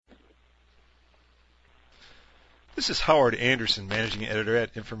This is Howard Anderson, Managing Editor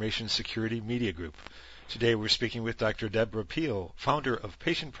at Information Security Media Group. Today we're speaking with Dr. Deborah Peel, founder of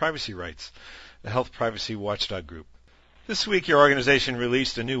Patient Privacy Rights, the health privacy watchdog group. This week your organization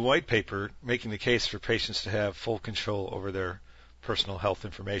released a new white paper making the case for patients to have full control over their personal health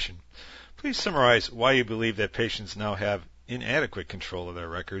information. Please summarize why you believe that patients now have inadequate control of their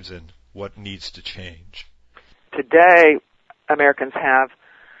records and what needs to change. Today, Americans have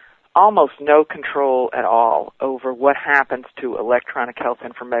almost no control at all over what happens to electronic health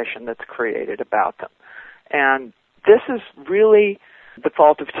information that's created about them. And this is really the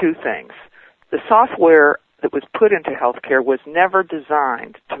fault of two things. The software that was put into healthcare was never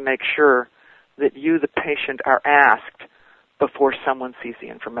designed to make sure that you, the patient, are asked before someone sees the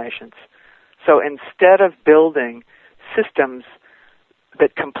information. So instead of building systems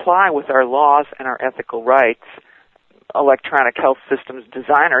that comply with our laws and our ethical rights, electronic health systems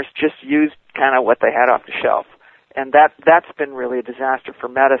designers just used kind of what they had off the shelf. And that's been really a disaster for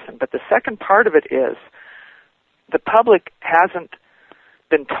medicine. But the second part of it is the public hasn't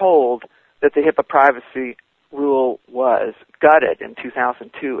been told that the HIPAA privacy rule was gutted in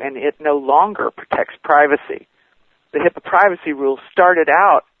 2002, and it no longer protects privacy. The HIPAA privacy rule started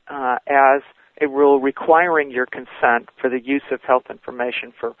out as a rule requiring your consent for the use of health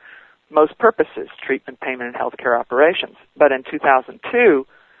information for most purposes, treatment, payment, and healthcare operations. But in 2002,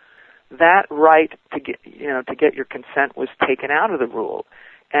 that right to get your consent was taken out of the rule,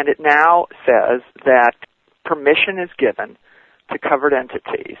 and it now says that permission is given to covered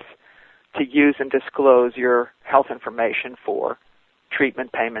entities to use and disclose your health information for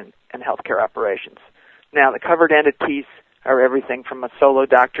treatment, payment, and healthcare operations. Now, the covered entities are everything from a solo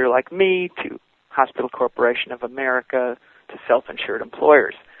doctor like me to Hospital Corporation of America to self-insured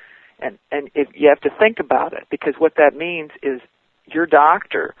employers. And if you have to think about it, because what that means is your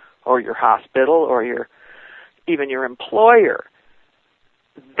doctor or your hospital or even your employer,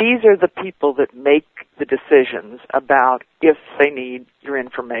 these are the people that make the decisions about if they need your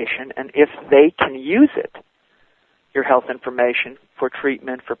information and if they can use it, your health information, for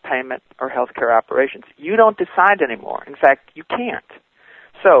treatment, for payment, or healthcare operations. You don't decide anymore. In fact, you can't.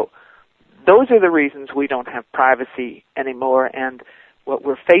 So those are the reasons we don't have privacy anymore, and what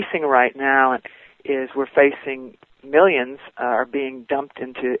we're facing right now is we're facing millions are being dumped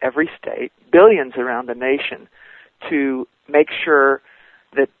into every state, billions around the nation, to make sure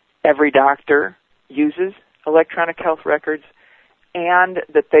that every doctor uses electronic health records and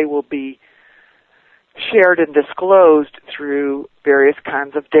that they will be shared and disclosed through various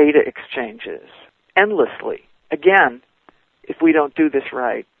kinds of data exchanges endlessly. Again, if we don't do this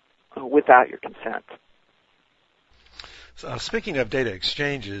right, without your consent. Speaking of data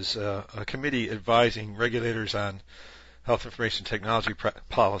exchanges, a committee advising regulators on health information technology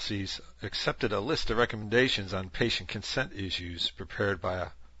policies accepted a list of recommendations on patient consent issues prepared by a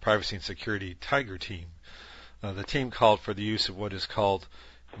privacy and security tiger team. The team called for the use of what is called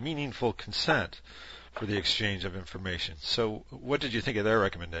meaningful consent for the exchange of information. So what did you think of their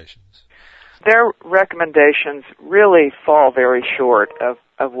recommendations? Their recommendations really fall very short of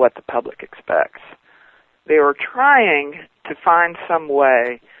what the public expects. They were trying to find some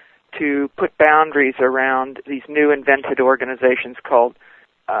way to put boundaries around these new invented organizations called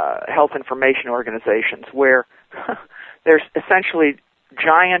health information organizations, where there's essentially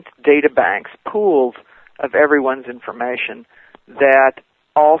giant data banks, pools of everyone's information that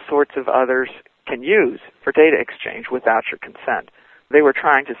all sorts of others can use for data exchange without your consent. They were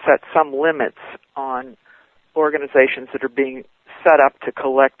trying to set some limits on organizations that are being set up to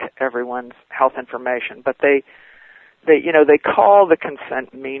collect everyone's health information, but they call the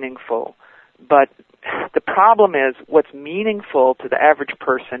consent meaningful. But the problem is, what's meaningful to the average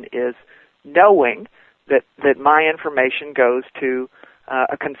person is knowing that my information goes to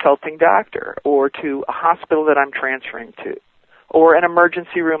a consulting doctor or to a hospital that I'm transferring to, or an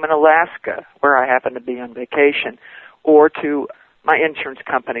emergency room in Alaska where I happen to be on vacation, or to my insurance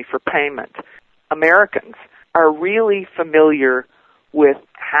company for payment. Americans are really familiar with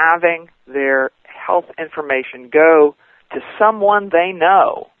having their health information go to someone they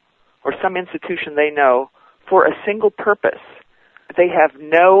know or some institution they know for a single purpose. They have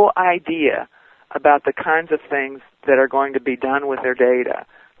no idea about the kinds of things that are going to be done with their data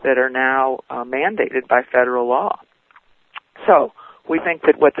that are now mandated by federal law. So we think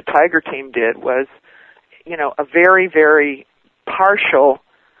that what the Tiger team did was, a very, very partial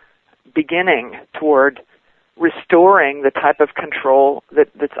beginning toward restoring the type of control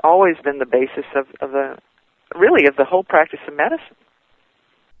that's always been the basis of the whole practice of medicine.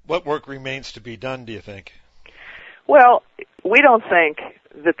 What work remains to be done, do you think? Well, we don't think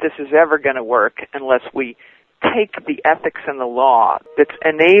that this is ever going to work unless we take the ethics and the law that's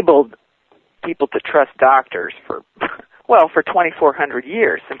enabled people to trust doctors for 2,400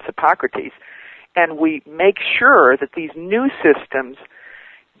 years since Hippocrates, and we make sure that these new systems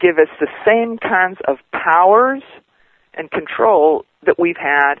give us the same kinds of powers and control that we've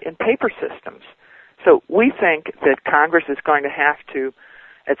had in paper systems. So we think that Congress is going to have to,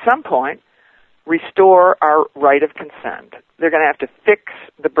 at some point, restore our right of consent. They're going to have to fix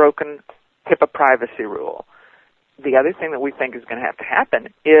the broken HIPAA privacy rule. The other thing that we think is going to have to happen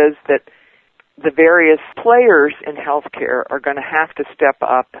is that the various players in healthcare are going to have to step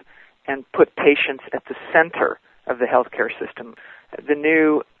up and put patients at the center of the healthcare system. The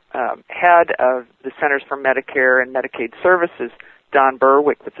new head of the Centers for Medicare and Medicaid Services, Don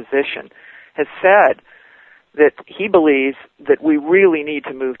Berwick, the physician, has said that he believes that we really need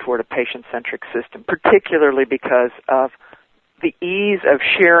to move toward a patient-centric system, particularly because of the ease of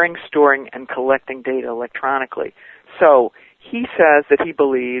sharing, storing, and collecting data electronically. So he says that he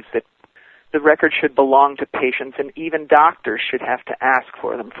believes that the records should belong to patients, and even doctors should have to ask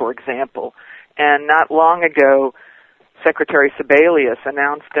for them, for example. And not long ago, Secretary Sebelius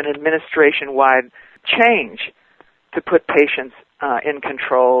announced an administration-wide change to put patients in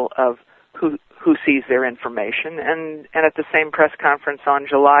control of who sees their information. And at the same press conference on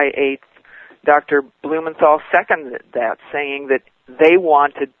July 8th, Dr. Blumenthal seconded that, saying that they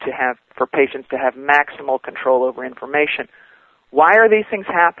wanted to have, for patients to have maximal control over information. Why are these things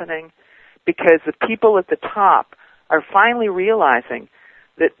happening? Because the people at the top are finally realizing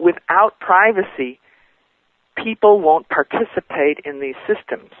that without privacy, people won't participate in these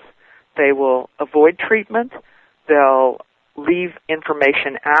systems. They will avoid treatment. They'll leave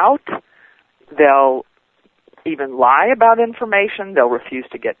information out. They'll even lie about information. They'll refuse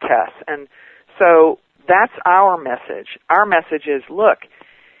to get tests. And so that's our message. Our message is, look,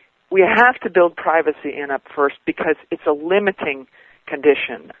 we have to build privacy in up first because it's a limiting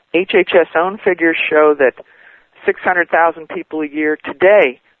condition. HHS own figures show that 600,000 people a year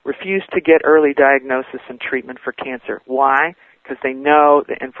today refuse to get early diagnosis and treatment for cancer. Why? Because they know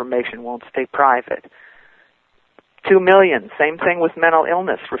the information won't stay private. 2 million, same thing with mental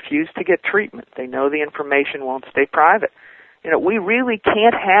illness, refuse to get treatment. They know the information won't stay private. We really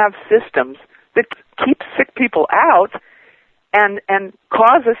can't have systems that keep sick people out and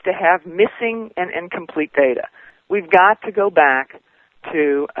cause us to have missing and incomplete data. We've got to go back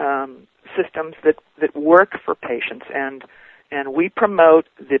to systems that work for patients, and we promote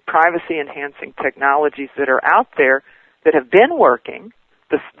the privacy-enhancing technologies that are out there that have been working,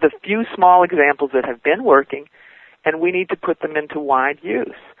 the few small examples that have been working, and we need to put them into wide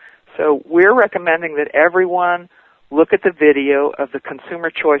use. So we're recommending that everyone look at the video of the Consumer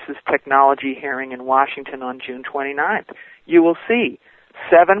Choices Technology hearing in Washington on June 29th. You will see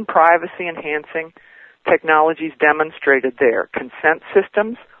 7 privacy-enhancing technologies demonstrated there. Consent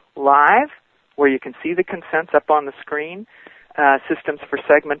systems, live, where you can see the consents up on the screen, systems for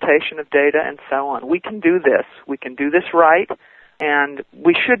segmentation of data, and so on. We can do this. We can do this right, and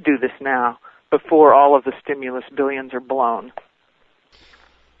we should do this now before all of the stimulus billions are blown.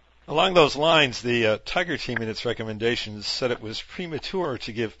 Along those lines, the Tiger team in its recommendations said it was premature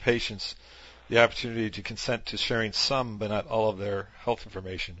to give patients the opportunity to consent to sharing some but not all of their health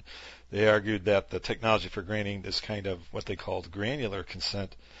information. They argued that the technology for granting this kind of what they called granular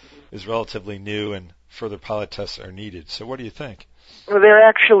consent is relatively new and further pilot tests are needed. So what do you think? Well, they're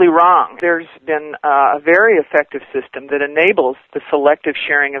actually wrong. There's been a very effective system that enables the selective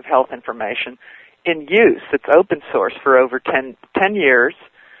sharing of health information in use. It's open source for over 10 years,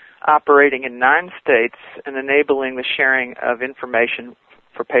 operating in 9 states and enabling the sharing of information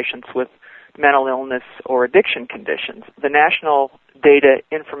for patients with mental illness or addiction conditions. The National Data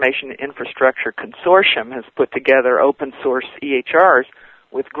Information Infrastructure Consortium has put together open source EHRs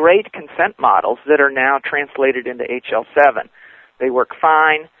with great consent models that are now translated into HL7. They work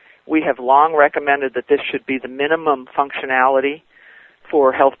fine. We have long recommended that this should be the minimum functionality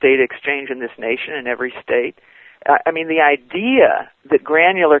for health data exchange in this nation in every state. The idea that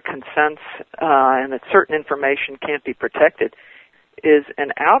granular consents and that certain information can't be protected is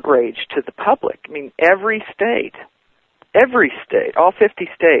an outrage to the public. Every state, all 50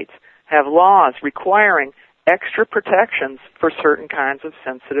 states, have laws requiring extra protections for certain kinds of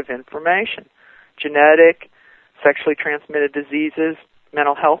sensitive information, genetic, sexually transmitted diseases,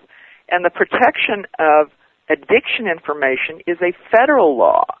 mental health, and the protection of addiction information is a federal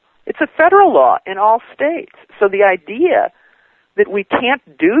law. It's a federal law in all states. So the idea that we can't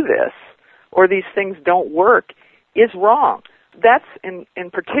do this or these things don't work is wrong. That's in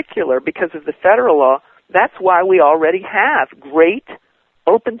particular because of the federal law. That's why we already have great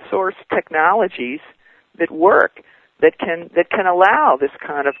open source technologies that work that can allow this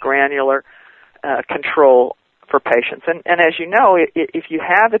kind of granular control for patients. And as you know, if you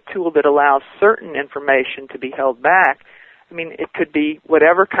have a tool that allows certain information to be held back, I mean, it could be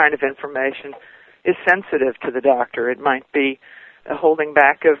whatever kind of information is sensitive to the doctor. It might be a holding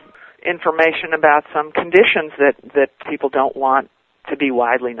back of information about some conditions that people don't want to be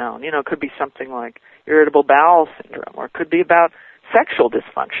widely known. You know, it could be something like irritable bowel syndrome, or it could be about sexual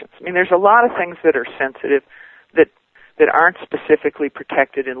dysfunctions. I mean, there's a lot of things that are sensitive that aren't specifically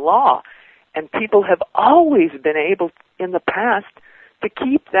protected in law. And people have always been able, in the past, to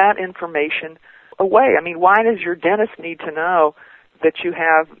keep that information away. I mean, why does your dentist need to know that you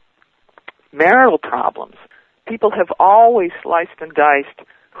have marital problems? People have always sliced and diced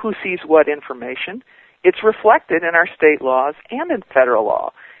who sees what information. It's reflected in our state laws and in federal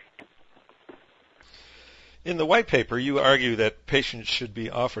law. In the white paper, you argue that patients should be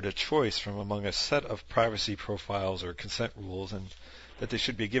offered a choice from among a set of privacy profiles or consent rules, and that they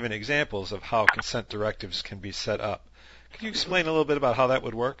should be given examples of how consent directives can be set up. Could you explain a little bit about how that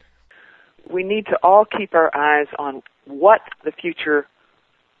would work? We need to all keep our eyes on what the future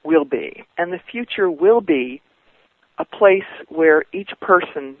will be. And the future will be a place where each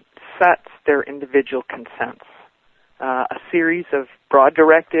person sets their individual consents. A series of broad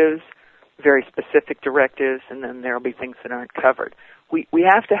directives, very specific directives, and then there will be things that aren't covered. We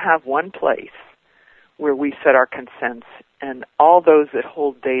have to have one place where we set our consents, and all those that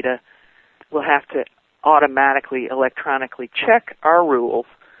hold data will have to automatically, electronically check our rules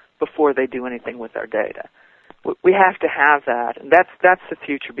before they do anything with our data. We have to have that, and that's the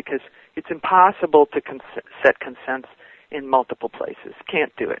future, because it's impossible to set consents in multiple places.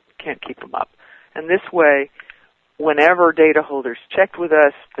 Can't do it. Can't keep them up. And this way, whenever data holders checked with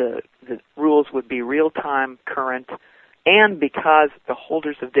us, the rules would be real-time, current, and because the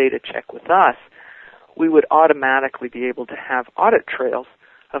holders of data check with us, we would automatically be able to have audit trails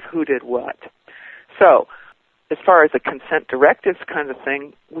of who did what. So, as far as a consent directives kind of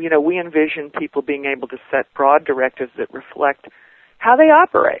thing, we envision people being able to set broad directives that reflect how they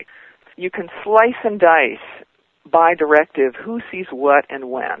operate. You can slice and dice by directive who sees what and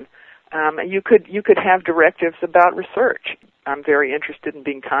when. You could have directives about research. I'm very interested in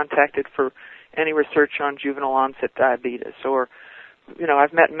being contacted for any research on juvenile onset diabetes, or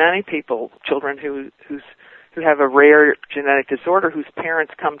I've met many people, children who have a rare genetic disorder whose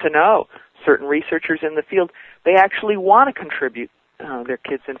parents come to know certain researchers in the field. They actually want to contribute their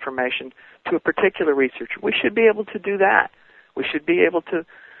kids' information to a particular researcher. We should be able to do that. We should be able to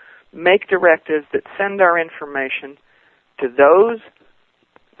make directives that send our information to those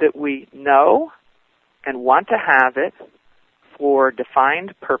that we know and want to have it for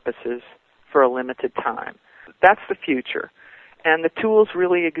defined purposes for a limited time. That's the future. And the tools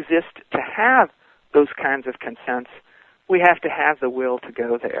really exist to have those kinds of consents. We have to have the will to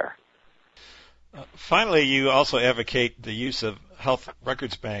go there. Finally, you also advocate the use of health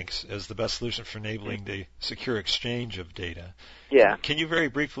records banks as the best solution for enabling the secure exchange of data. Yeah. Can you very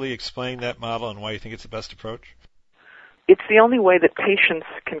briefly explain that model and why you think it's the best approach? It's the only way that patients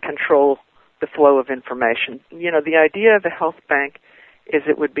can control the flow of information. The idea of a health bank is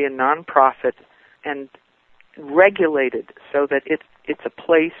it would be a nonprofit and regulated so that it's a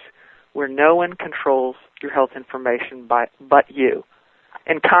place where no one controls your health information but you.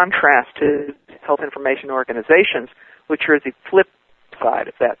 In contrast to health information organizations, which are the flip side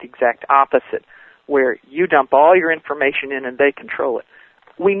of that, the exact opposite, where you dump all your information in and they control it.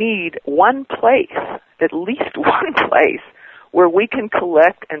 We need one place, at least one place, where we can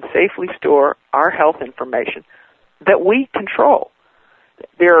collect and safely store our health information that we control.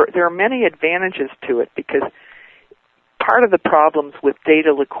 There are many advantages to it, because part of the problems with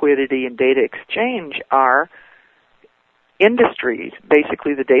data liquidity and data exchange are industries,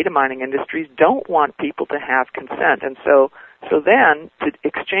 basically the data mining industries, don't want people to have consent. And so then to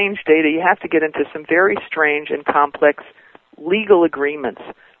exchange data, you have to get into some very strange and complex legal agreements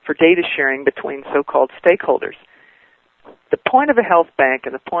for data sharing between so-called stakeholders. The point of a health bank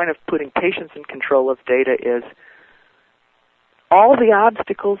and the point of putting patients in control of data is all the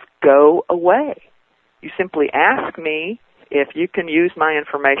obstacles go away. You simply ask me if you can use my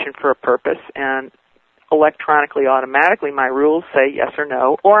information for a purpose, and electronically, automatically, my rules say yes or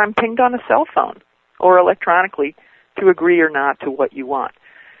no, or I'm pinged on a cell phone or electronically to agree or not to what you want.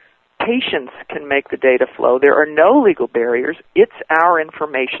 Patients can make the data flow. There are no legal barriers. It's our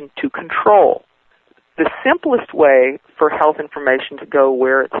information to control. The simplest way for health information to go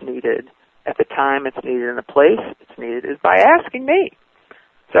where it's needed, at the time it's needed, in the place it's needed, is by asking me.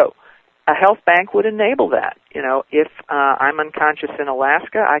 So a health bank would enable that. You know, if I'm unconscious in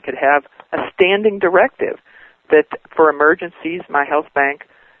Alaska, I could have a standing directive that for emergencies, my health bank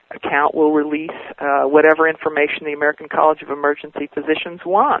account will release whatever information the American College of Emergency Physicians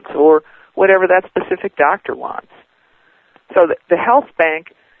wants, or whatever that specific doctor wants. So the health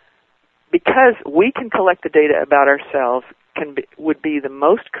bank, because we can collect the data about ourselves, would be the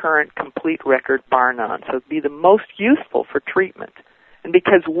most current, complete record, bar none. So it would be the most useful for treatment. And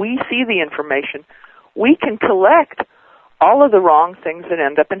because we see the information, we can collect all of the wrong things that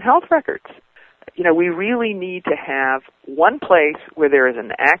end up in health records. You know, we really need to have one place where there is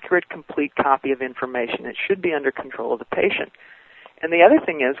an accurate, complete copy of information. It should be under control of the patient. And the other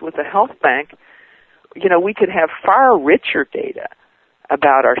thing is, with a health bank, you know, we could have far richer data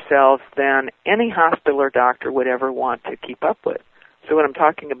about ourselves than any hospital or doctor would ever want to keep up with. So what I'm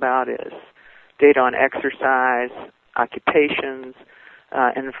talking about is data on exercise, occupations,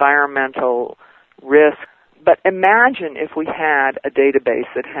 environmental risk. But imagine if we had a database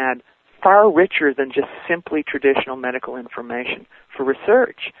that had far richer than just simply traditional medical information for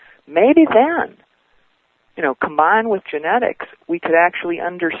research. Maybe then, you know, combined with genetics, we could actually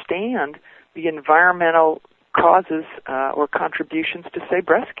understand the environmental causes or contributions to, say,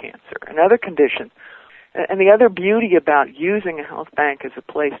 breast cancer and other conditions. And the other beauty about using a health bank as a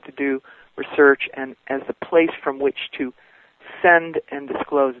place to do research and as a place from which to send and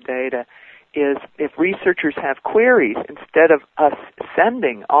disclose data is if researchers have queries, instead of us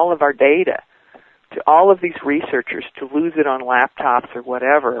sending all of our data to all of these researchers to lose it on laptops or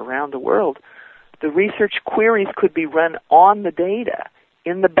whatever around the world, the research queries could be run on the data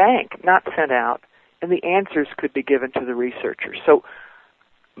in the bank, not sent out, and the answers could be given to the researchers. So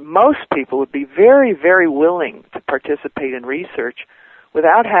most people would be very, very willing to participate in research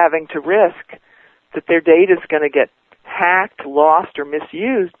without having to risk that their data is going to get hacked, lost, or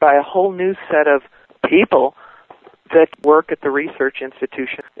misused by a whole new set of people that work at the research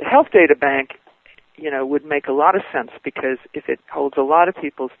institution. The Health Data Bank, you know, would make a lot of sense, because if it holds a lot of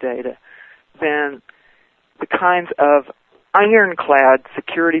people's data, then the kinds of ironclad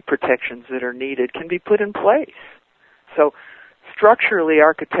security protections that are needed can be put in place. So structurally,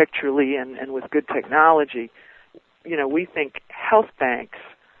 architecturally, and with good technology, you know, we think health banks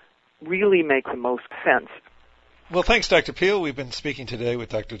really make the most sense. Well, thanks, Dr. Peel. We've been speaking today with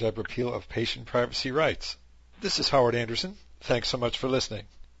Dr. Deborah Peel of Patient Privacy Rights. This is Howard Anderson. Thanks so much for listening.